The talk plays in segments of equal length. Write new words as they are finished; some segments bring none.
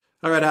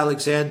All right,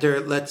 Alexander,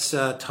 let's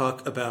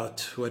talk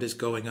about what is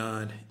going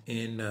on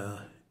in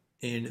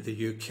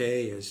the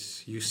UK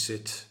as you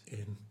sit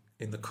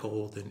in the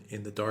cold and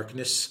in the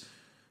darkness.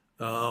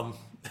 Um,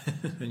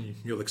 and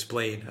you'll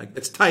explain.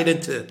 It's tied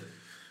into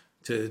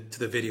to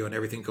the video and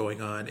everything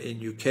going on in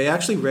UK. I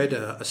actually read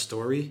a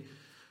story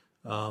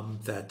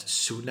that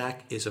Sunak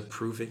is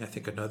approving, I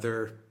think,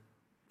 another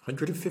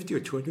 150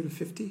 or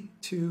 250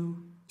 to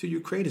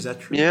Ukraine. Is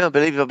that true? Yeah, I Or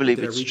believe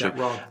did I it's read true. that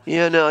wrong?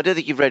 Yeah, no, I don't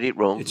think you've read it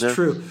wrong. It's No,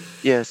 true.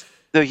 yes,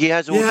 no,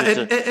 Yeah, he and we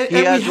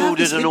has have ordered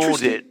this an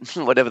audit,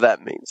 interesting. whatever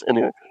that means.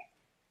 Anyway,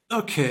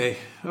 Okay,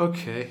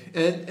 okay,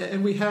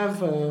 and we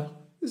have.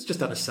 This is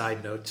just on a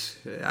side note.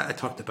 I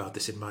talked about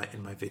this in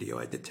my video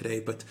I did today,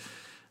 but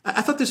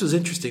I thought this was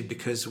interesting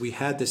because we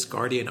had this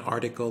Guardian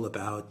article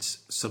about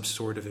some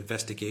sort of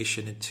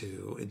investigation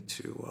into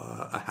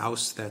a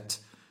house that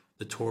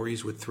the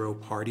Tories would throw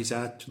parties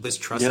at. Liz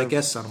Truss, I yeah,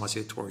 guess. I don't want to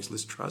say the Tories.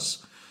 Liz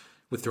Truss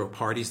would throw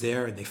parties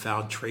there, and they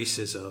found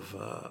traces of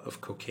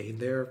cocaine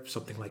there,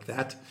 something like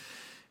that.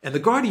 And the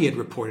Guardian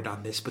reported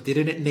on this, but they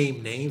didn't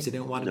name names. They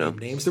didn't want to no. name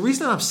names. The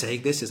reason I'm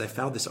saying this is I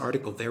found this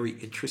article very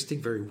interesting,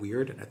 very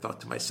weird, and I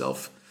thought to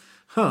myself,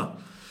 "Huh,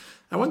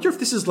 I wonder if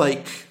this is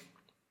like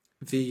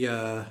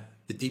the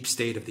deep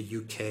state of the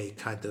UK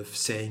kind of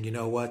saying, you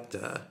know what,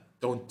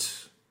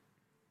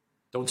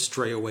 don't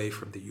stray away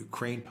from the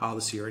Ukraine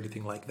policy or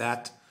anything like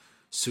that.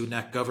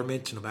 Sunak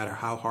government, no matter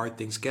how hard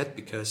things get,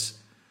 because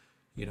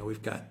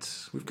we've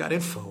got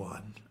info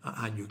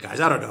on you guys.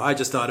 I don't know. I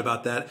just thought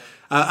about that.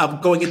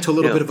 I'm going into a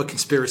little Yeah. bit of a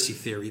conspiracy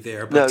theory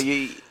there, No, but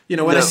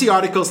when I no. see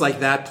articles like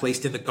that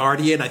placed in the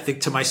Guardian, I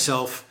think to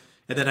myself,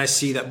 and then I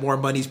see that more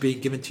money's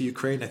being given to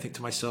Ukraine. I think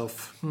to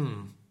myself,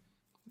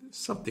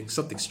 something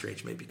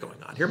strange may be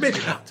going on here. Maybe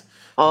not.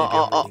 Maybe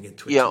I'm reading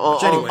into it Yeah. too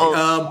much.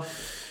 Anyway,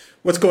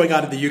 what's going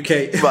on in the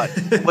UK? Right.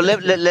 Well,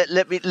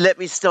 let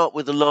me start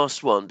with the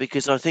last one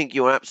because I think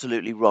you're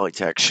absolutely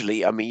right.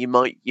 Actually, I mean, it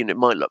might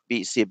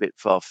seem a bit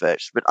far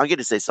fetched, but I'm going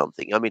to say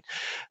something. I mean,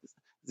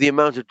 the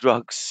amount of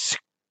drugs,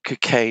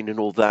 cocaine, and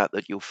all that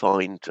you'll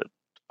find at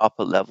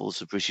upper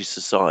levels of British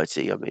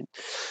society. I mean,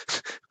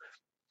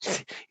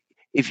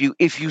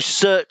 if you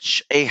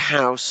search a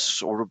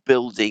house or a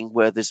building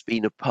where there's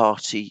been a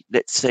party,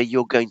 let's say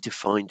you're going to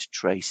find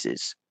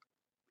traces.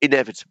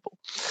 Inevitable.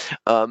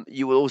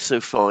 You will also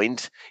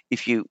find,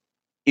 if you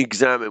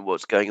examine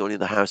what's going on in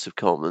the House of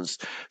Commons,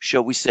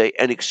 shall we say,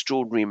 an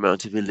extraordinary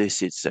amount of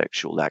illicit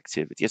sexual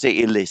activity. I say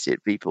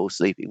illicit, people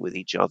sleeping with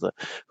each other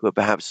who are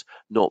perhaps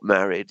not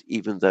married,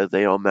 even though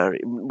they are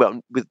married, well,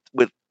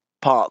 with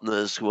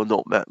partners who are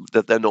not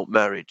that they're not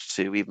married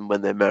to, even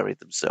when they're married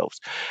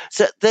themselves.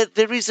 So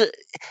there is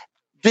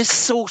this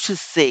sort of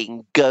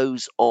thing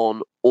goes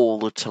on all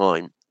the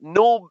time.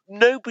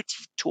 Nobody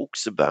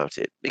talks about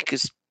it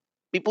because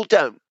people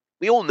don't.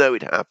 We all know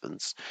it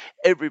happens.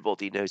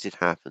 Everybody knows it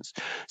happens.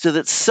 So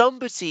that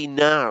somebody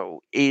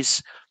now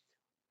is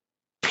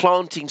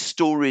planting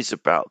stories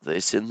about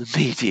this in the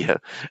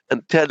media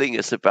and telling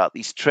us about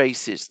these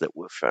traces that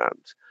were found.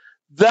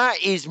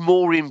 That is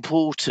more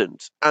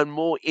important and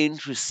more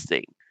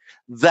interesting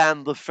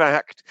than the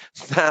fact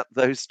that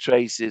those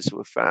traces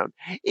were found.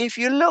 If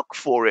you look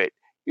for it,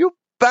 you're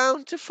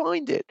bound to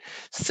find it.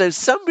 So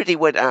somebody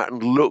went out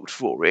and looked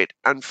for it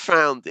and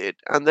found it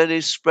and then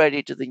has spread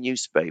it to the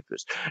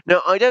newspapers.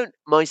 Now, I don't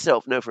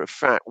myself know for a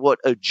fact what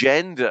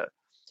agenda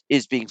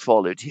is being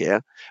followed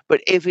here,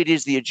 but if it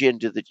is the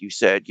agenda that you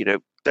said,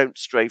 don't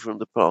stray from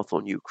the path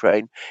on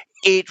Ukraine,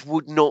 it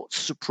would not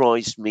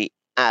surprise me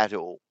at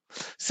all.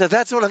 So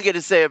that's what I'm going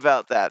to say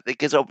about that,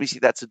 because obviously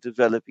that's a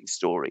developing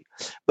story.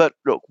 But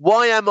look,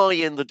 why am I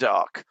in the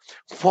dark?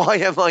 Why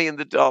am I in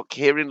the dark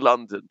here in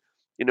London?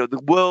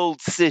 The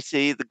world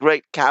city, the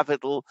great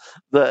capital,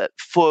 the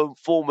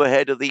former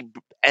head of the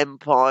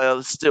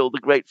empire, still the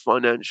great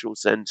financial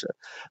center.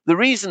 The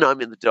reason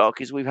I'm in the dark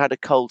is we've had a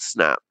cold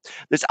snap.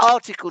 There's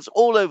articles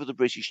all over the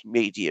British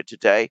media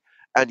today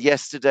and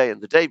yesterday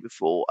and the day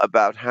before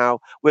about how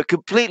we're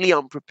completely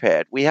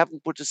unprepared. We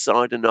haven't put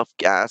aside enough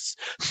gas.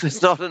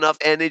 There's not enough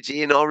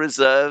energy in our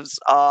reserves.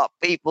 Our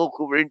people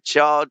who were in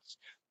charge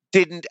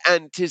didn't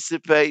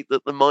anticipate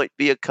that there might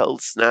be a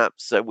cold snap.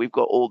 So we've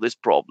got all these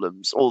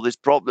problems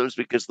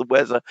because the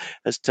weather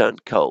has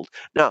turned cold.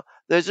 Now,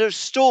 there's a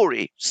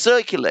story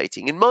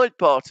circulating in my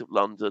part of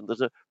London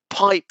that a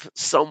pipe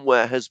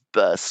somewhere has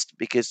burst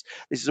because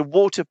this is a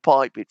water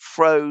pipe. It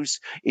froze.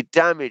 It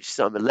damaged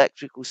some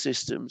electrical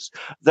systems.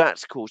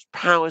 That's caused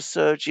power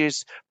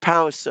surges.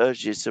 Power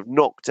surges have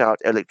knocked out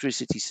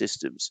electricity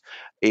systems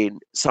in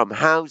some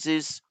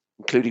houses,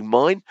 including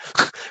mine.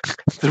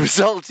 The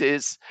result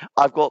is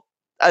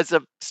as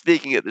I'm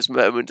speaking at this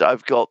moment,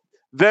 I've got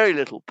very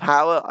little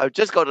power. I've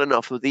just got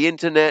enough of the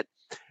internet.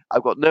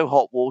 I've got no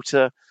hot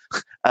water,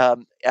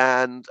 and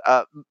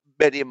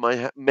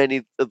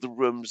many of the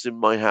rooms in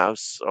my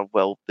house are,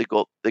 well, they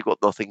got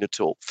nothing at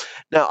all.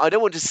 Now, I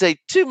don't want to say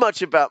too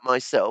much about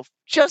myself.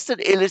 Just an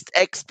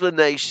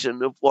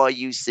explanation of why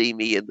you see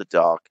me in the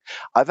dark.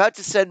 I've had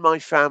to send my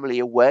family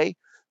away.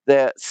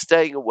 They're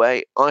staying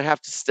away. I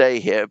have to stay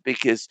here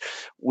because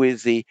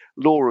with the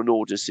law and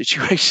order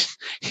situation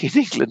in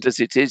England as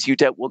it is, you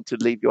don't want to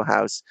leave your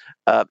house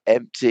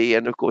empty.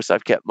 And of course,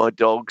 I've kept my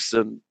dogs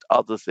and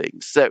other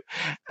things.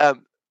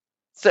 Um,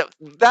 so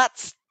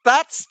that's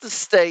the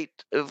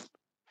state of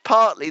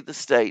partly the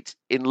state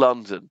in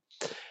London.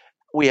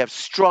 We have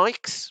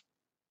strikes.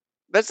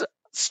 There's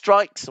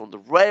strikes on the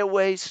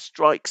railways,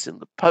 strikes in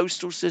the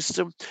postal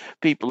system.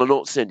 People are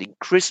not sending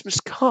Christmas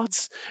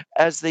cards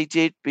as they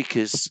did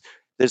because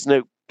there's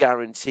no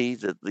guarantee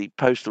that the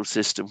postal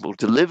system will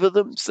deliver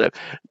them. So,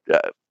 uh,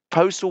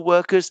 postal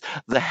workers,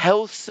 the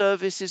health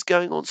service is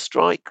going on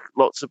strike.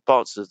 Lots of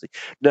parts of the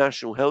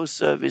National Health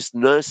Service,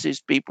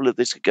 nurses, people of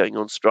this are going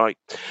on strike.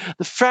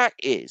 The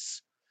fact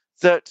is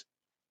that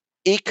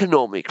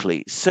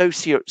economically,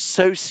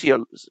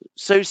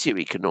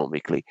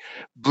 socioeconomically,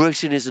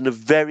 Britain is in a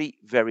very,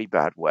 very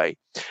bad way.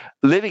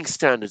 Living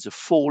standards are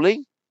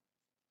falling.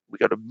 We've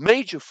got a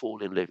major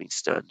fall in living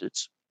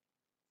standards.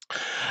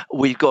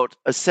 We've got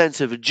a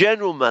sense of a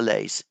general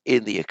malaise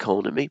in the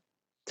economy.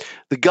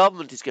 The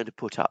government is going to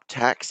put up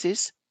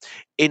taxes.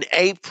 In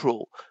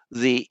April,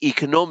 the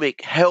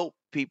economic help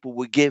people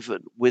were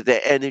given with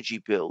their energy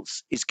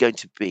bills is going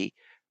to be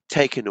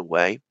taken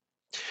away.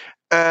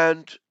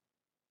 And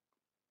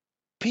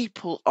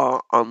people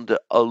are under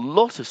a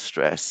lot of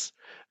stress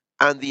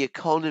and the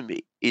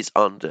economy is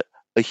under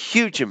a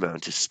huge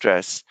amount of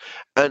stress.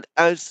 And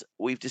as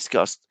we've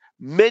discussed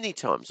many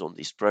times on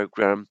this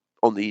program,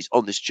 on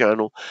this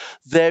channel,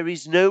 there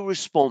is no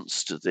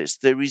response to this.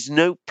 There is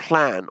no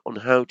plan on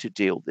how to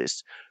deal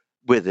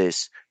with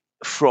this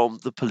from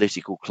the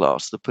political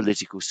class, the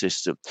political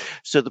system.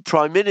 So the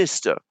Prime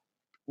Minister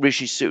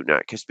Rishi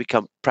Sunak has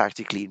become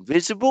practically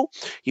invisible.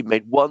 He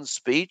made one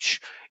speech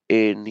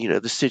in,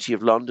 the City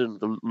of London,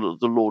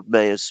 the Lord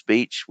Mayor's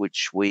speech,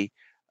 which we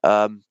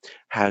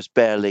has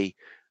barely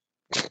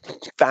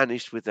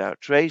vanished without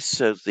trace.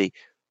 So the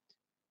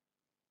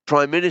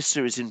Prime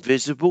Minister is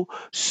invisible.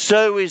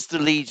 So is the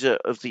leader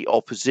of the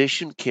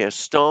opposition, Keir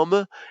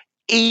Starmer.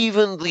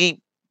 Even the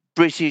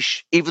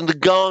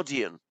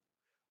Guardian,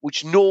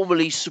 which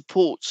normally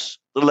supports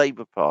the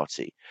Labour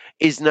Party,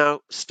 is now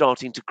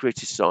starting to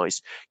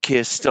criticise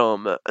Keir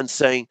Starmer and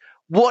saying,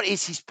 what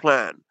is his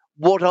plan?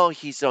 What are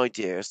his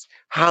ideas?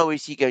 How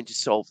is he going to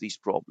solve these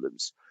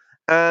problems?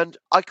 And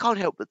I can't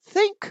help but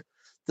think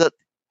that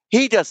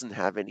he doesn't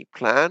have any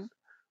plan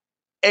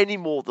any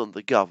more than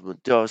the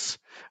government does,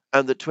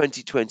 and that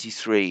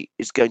 2023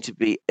 is going to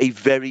be a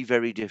very,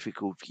 very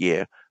difficult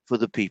year for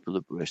the people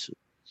of Britain.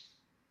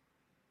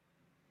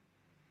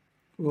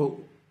 Well,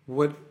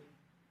 what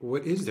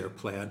is their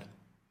plan?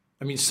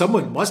 I mean,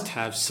 someone must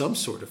have some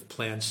sort of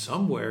plan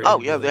somewhere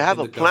Oh, yeah, they have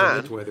in a the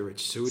government, plan. whether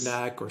it's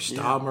Sunak or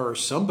Yeah. Starmer or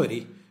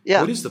somebody.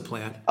 Yeah. What is the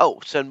plan? Oh,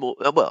 send more.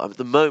 Well, at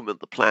the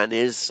moment, the plan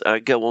is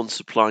go on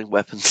supplying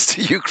weapons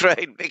to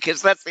Ukraine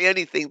because that's the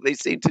only thing they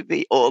seem to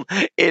be all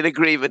in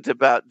agreement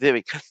about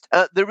doing.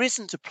 There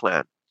isn't a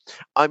plan.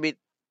 I mean,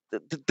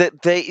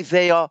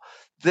 they are.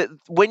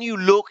 When you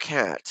look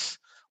at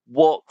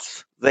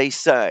what they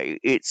say,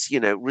 it's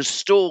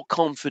restore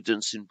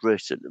confidence in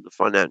Britain in the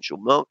financial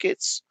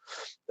markets.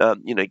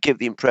 Give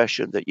the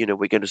impression that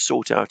we're going to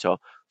sort out our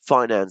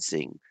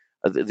financing,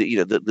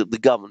 the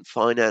government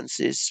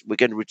finances. We're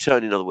going to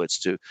return, in other words,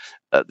 to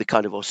the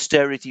kind of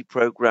austerity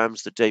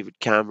programs that David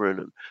Cameron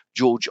and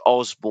George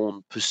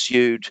Osborne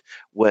pursued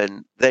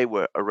when they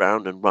were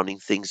around and running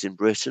things in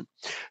Britain.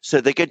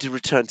 So they're going to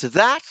return to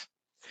that,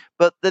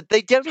 but that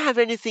they don't have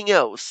anything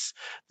else.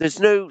 There's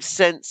no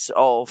sense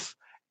of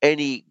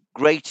any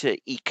greater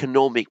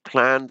economic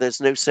plan.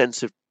 There's no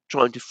sense of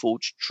trying to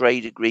forge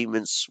trade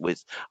agreements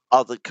with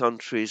other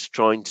countries,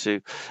 trying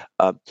to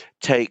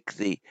take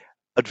the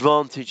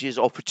advantages,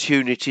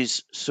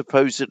 opportunities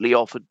supposedly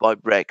offered by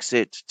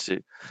Brexit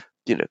to,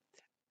 you know,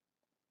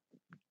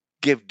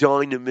 give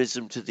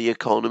dynamism to the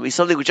economy,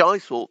 something which I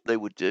thought they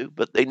would do,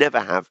 but they never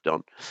have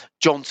done.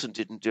 Johnson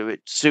didn't do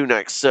it.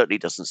 Sunak certainly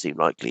doesn't seem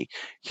likely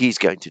he's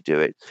going to do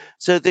it.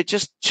 So they're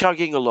just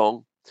chugging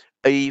along,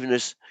 even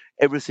as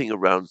everything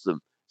around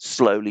them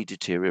slowly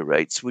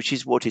deteriorates, which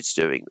is what it's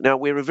doing. Now,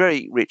 we're a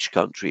very rich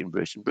country in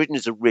Britain. Britain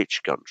is a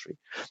rich country,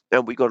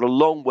 and we've got a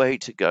long way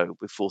to go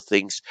before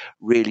things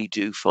really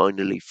do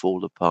finally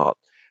fall apart.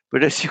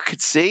 But as you can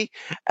see,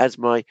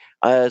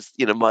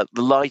 the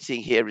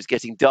lighting here is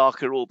getting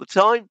darker all the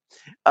time.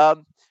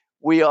 Um,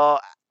 we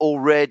are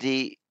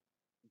already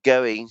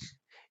going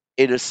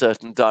in a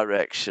certain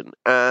direction,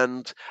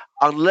 and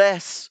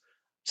unless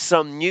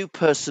some new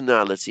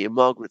personality, a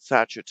Margaret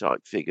Thatcher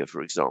type figure,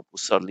 for example,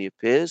 suddenly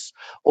appears,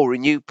 or a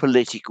new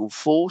political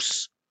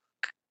force,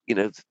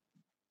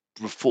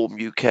 Reform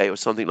UK or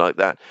something like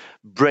that,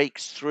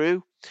 breaks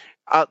through,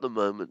 at the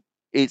moment,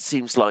 it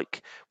seems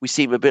like we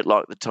seem a bit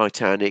like the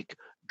Titanic,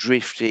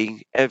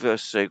 drifting ever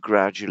so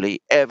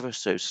gradually, ever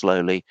so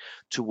slowly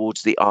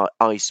towards the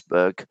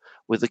iceberg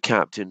with the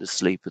captain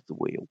asleep at the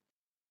wheel.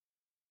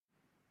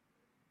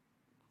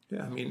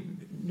 Yeah, I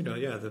mean,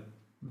 yeah,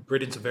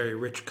 Britain's a very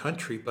rich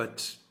country,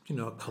 but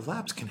a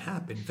collapse can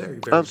happen very,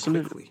 very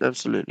Absolutely, quickly.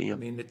 absolutely, I yeah,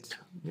 mean, it's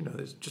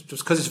it's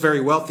just because it's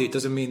very wealthy, it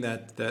doesn't mean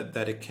that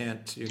it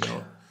can't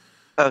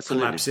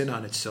absolutely. collapse in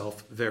on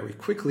itself very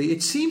quickly.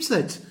 It seems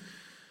that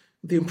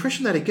the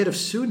impression that I get of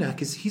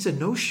Sunak is he's a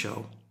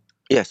no-show.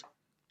 Yes,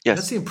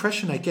 That's yes, the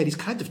impression I get. He's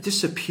kind of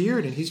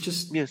disappeared, and he's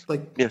just yes,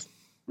 like yes.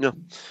 No, he's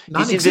invisible.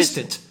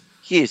 non-existent.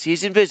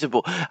 He's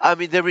invisible. I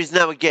mean, there is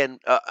now again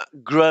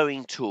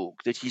growing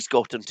talk that he's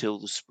got until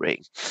the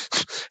spring,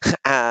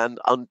 and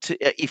until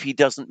if he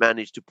doesn't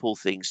manage to pull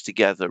things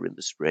together in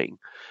the spring,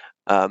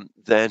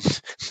 then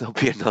there'll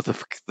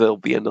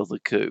be another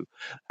coup,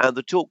 and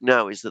the talk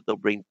now is that they'll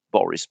bring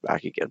Boris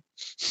back again,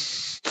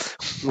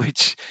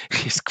 which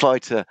is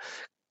quite a.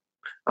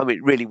 I mean,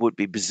 it really would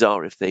be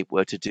bizarre if they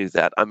were to do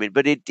that. I mean,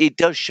 but it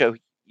does show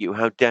you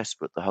how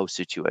desperate the whole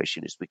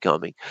situation is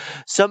becoming.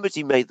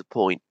 Somebody made the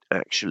point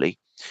actually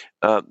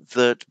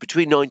that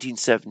between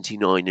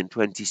 1979 and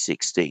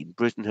 2016,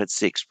 Britain had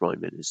six prime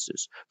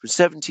ministers. From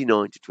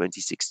 79 to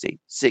 2016,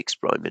 six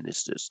prime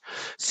ministers.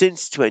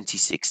 Since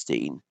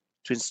 2016,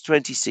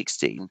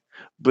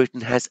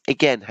 Britain has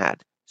again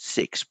had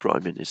six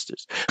prime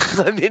ministers.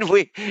 I mean,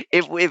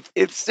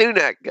 if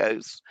Sunak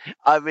goes,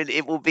 I mean,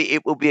 it will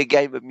be a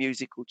game of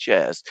musical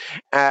chairs.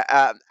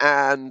 And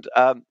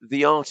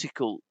the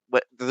article,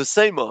 the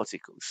same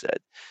article said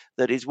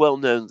that it's well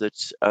known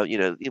that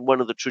in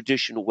one of the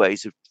traditional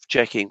ways of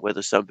checking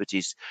whether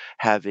somebody's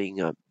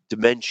having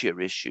dementia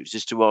issues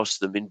is to ask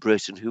them in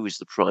Britain who is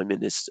the prime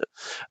minister.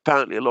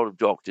 Apparently, a lot of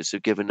doctors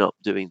have given up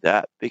doing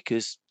that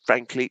because,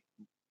 frankly,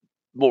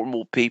 more and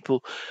more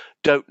people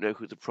don't know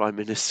who the prime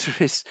minister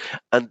is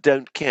and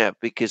don't care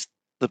because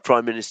the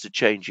prime minister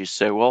changes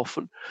so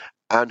often,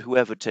 and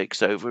whoever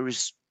takes over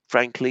is,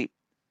 frankly,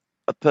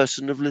 a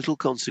person of little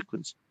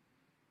consequence.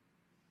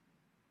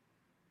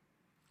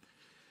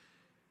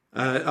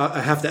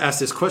 I have to ask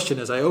this question,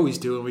 as I always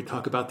do when we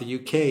talk about the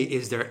UK.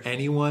 Is there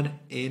anyone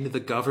in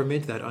the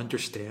government that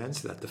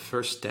understands that the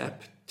first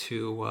step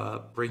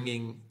to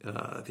bringing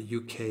the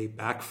UK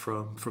back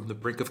from the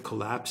brink of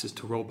collapse is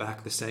to roll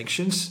back the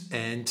sanctions?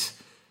 And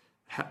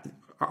ha-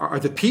 are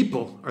the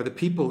people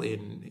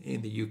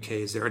in the UK?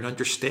 Is there an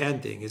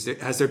understanding?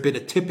 Has there been a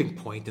tipping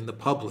point in the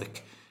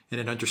public and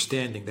an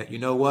understanding that, you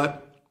know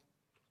what,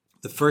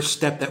 the first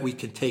step that we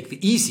can take,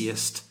 the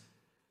easiest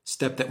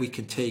step that we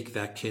can take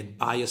that can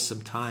buy us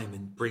some time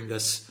and bring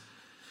us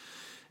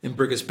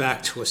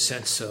back to a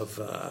sense of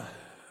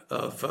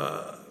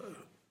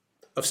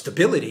of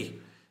stability,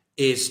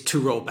 is to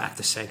roll back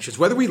the sanctions,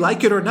 whether we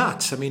like it or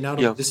not. I mean,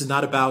 Yeah, this is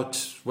not about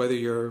whether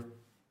you're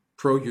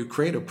pro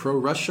Ukraine or pro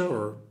Russia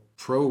or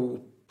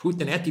pro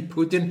Putin, anti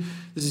Putin.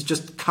 This is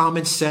just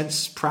common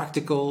sense,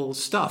 practical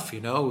stuff.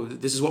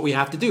 This is what we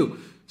have to do.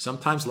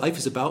 Sometimes life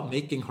is about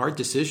making hard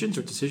decisions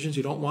or decisions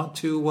you don't want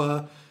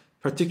to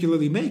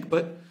particularly make.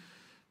 But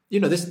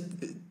this,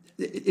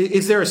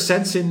 is there a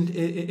sense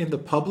in the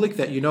public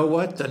that, you know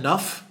what,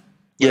 enough,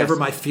 whatever yes,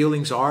 my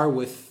feelings are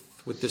with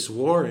this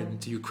war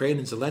and Ukraine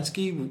and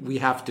Zelensky, we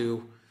have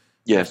to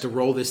yes.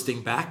 roll this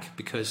thing back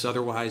because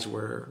otherwise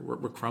we're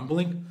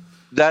crumbling.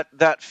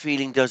 That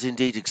feeling does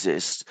indeed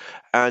exist,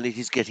 and it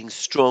is getting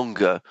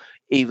stronger,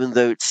 even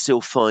though it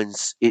still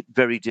finds it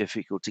very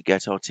difficult to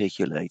get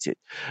articulated.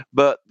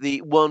 But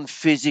the one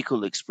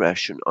physical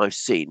expression I've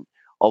seen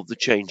of the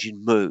change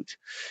in mood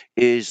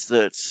is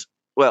that,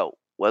 well,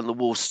 when the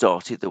war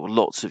started, there were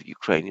lots of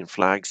Ukrainian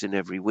flags in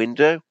every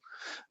window.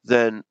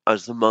 Then,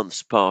 as the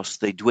months passed,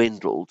 they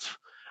dwindled,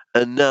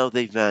 and now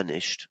they've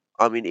vanished.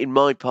 I mean, in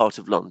my part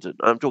of London,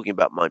 I'm talking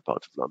about my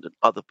part of London,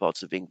 other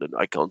parts of England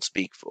I can't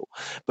speak for,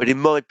 but in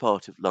my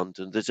part of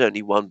London, there's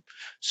only one,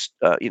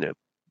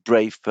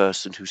 brave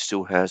person who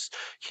still has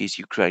his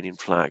Ukrainian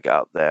flag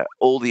out there.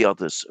 All the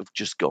others have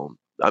just gone.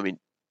 I mean,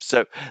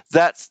 so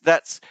that's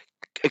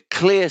a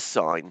clear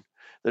sign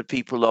that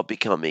people are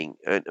becoming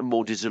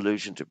more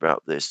disillusioned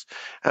about this.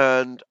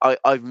 And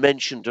I've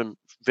mentioned on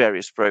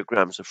various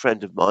programs a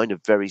friend of mine, a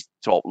very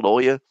top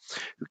lawyer,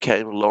 who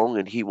came along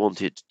and he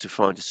wanted to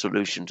find a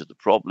solution to the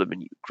problem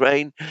in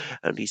Ukraine.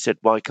 And he said,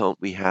 why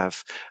can't we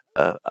have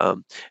uh,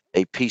 um,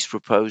 a peace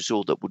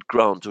proposal that would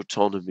grant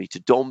autonomy to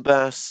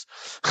Donbass?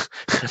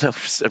 And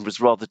I was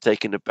rather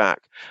taken aback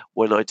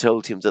when I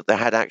told him that there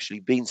had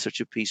actually been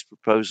such a peace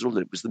proposal.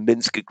 It was the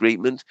Minsk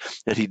Agreement,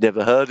 and he'd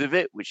never heard of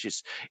it, which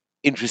is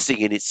interesting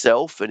in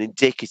itself and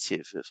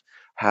indicative of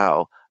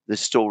how the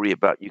story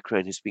about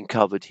Ukraine has been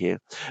covered here.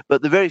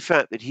 But the very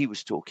fact that he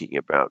was talking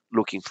about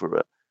looking for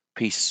a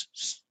peace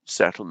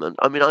settlement,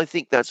 I mean, I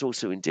think that's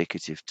also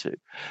indicative too.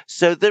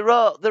 So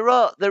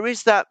there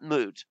is that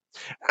mood.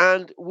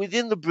 And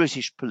within the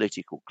British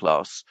political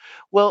class,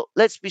 well,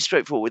 let's be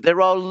straightforward.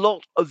 There are a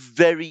lot of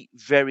very,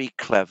 very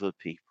clever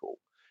people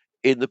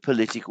in the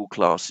political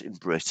class in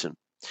Britain.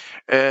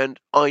 And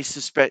I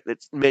suspect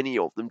that many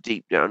of them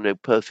deep down know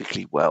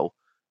perfectly well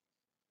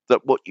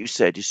that what you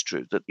said is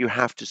true, that you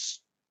have to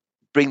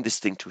bring this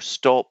thing to a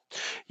stop.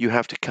 You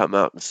have to come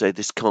out and say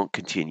this can't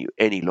continue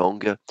any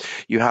longer.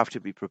 You have to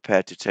be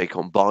prepared to take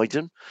on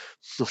Biden.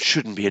 It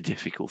shouldn't be a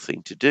difficult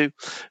thing to do.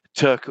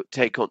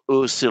 Take on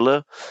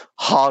Ursula,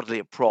 hardly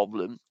a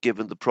problem,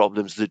 given the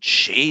problems that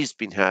she's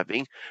been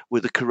having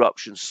with the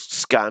corruption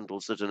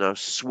scandals that are now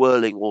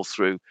swirling all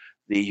through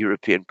the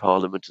European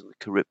Parliament and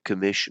the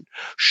Commission.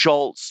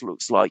 Scholz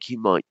looks like he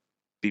might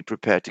be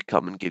prepared to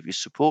come and give you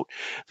support.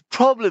 The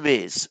problem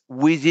is,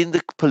 within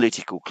the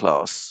political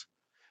class,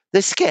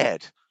 they're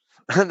scared.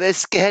 And they're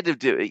scared of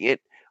doing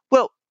it.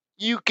 Well,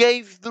 you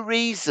gave the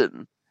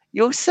reason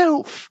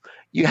yourself.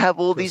 You have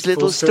all these Full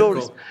little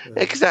stories. circle.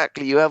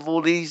 Exactly. You have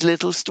all these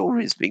little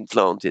stories being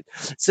planted.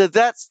 So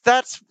that's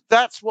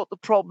what the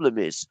problem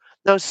is.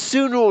 Now,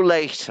 sooner or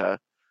later,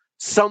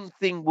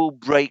 something will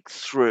break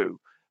through.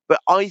 But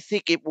I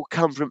think it will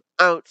come from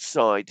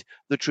outside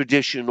the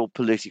traditional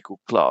political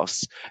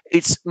class.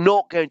 It's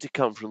not going to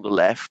come from the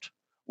left,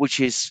 which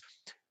is,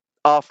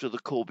 after the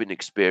Corbyn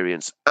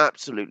experience,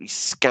 absolutely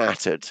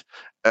scattered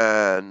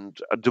and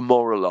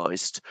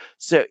demoralized.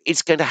 So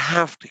it's going to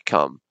have to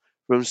come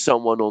from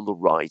someone on the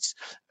right.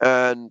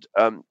 And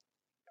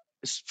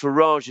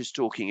Farage is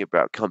talking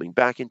about coming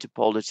back into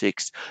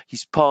politics.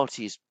 His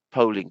party is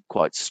polling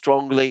quite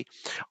strongly.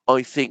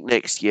 I think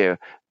next year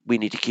we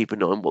need to keep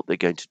an eye on what they're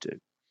going to do.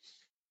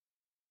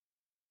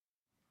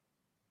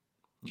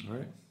 All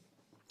right.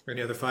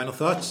 Any other final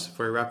thoughts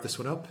before we wrap this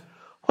one up?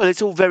 Well,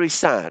 it's all very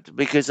sad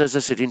because, as I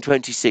said, in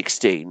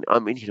 2016, I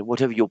mean,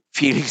 whatever your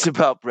feelings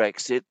about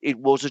Brexit, it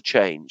was a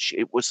change.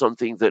 It was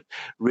something that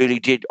really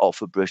did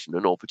offer Britain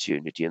an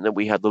opportunity. And then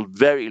we had the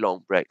very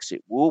long Brexit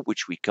war,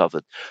 which we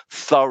covered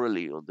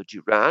thoroughly on the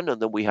Duran.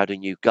 And then we had a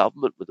new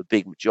government with a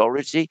big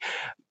majority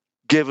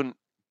given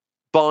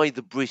by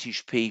the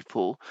British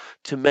people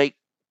to make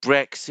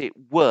Brexit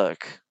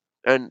work.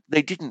 And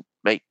they didn't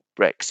make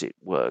Brexit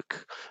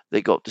work.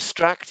 They got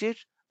distracted.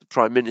 The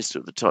Prime Minister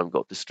at the time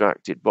got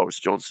distracted. Boris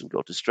Johnson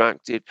got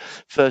distracted,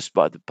 first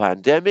by the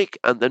pandemic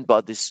and then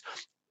by this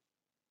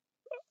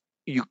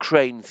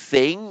Ukraine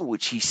thing,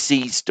 which he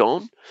seized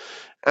on.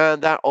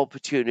 And that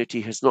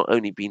opportunity has not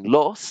only been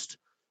lost,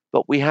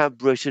 but we have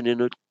Britain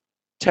in a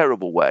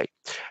terrible way.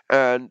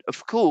 And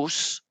of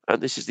course,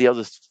 and this is the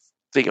other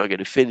thing I'm going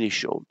to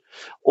finish on,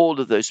 all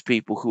of those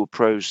people who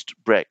opposed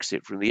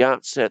Brexit from the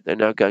outset, they're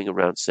now going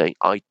around saying,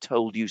 I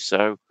told you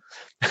so.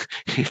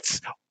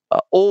 It's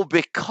all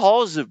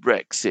because of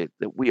Brexit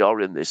that we are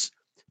in this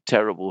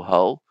terrible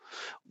hole.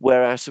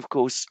 Whereas, of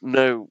course,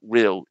 no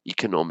real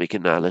economic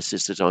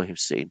analysis that I have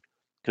seen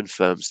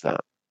confirms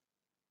that.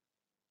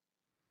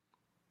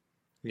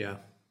 Yeah,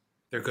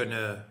 they're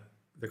gonna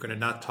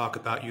not talk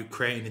about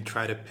Ukraine and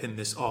try to pin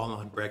this all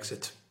on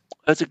Brexit.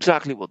 That's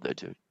exactly what they're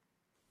doing.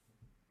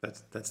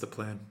 That's the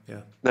plan.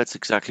 Yeah, That's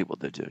exactly what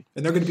they're doing.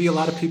 and there are going to be a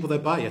lot of people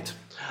that buy it.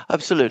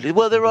 Absolutely.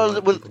 Well, there are.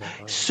 Well,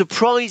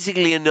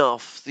 surprisingly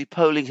enough, the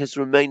polling has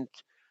remained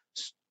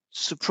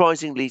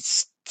surprisingly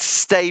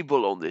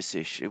stable on this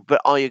issue.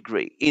 But I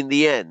agree. In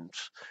the end,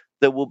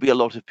 there will be a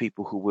lot of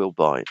people who will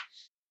buy it.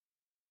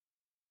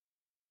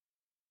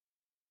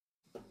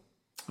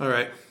 All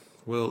right,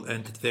 we'll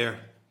end it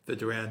there.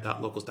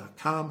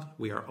 TheDuran.locals.com.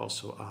 We are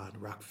also on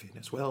Rockfin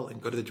as well.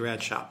 And go to the Duran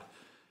shop.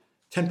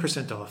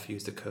 10% off.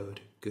 Use the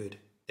code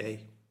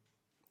GOODDAY.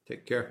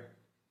 Take care.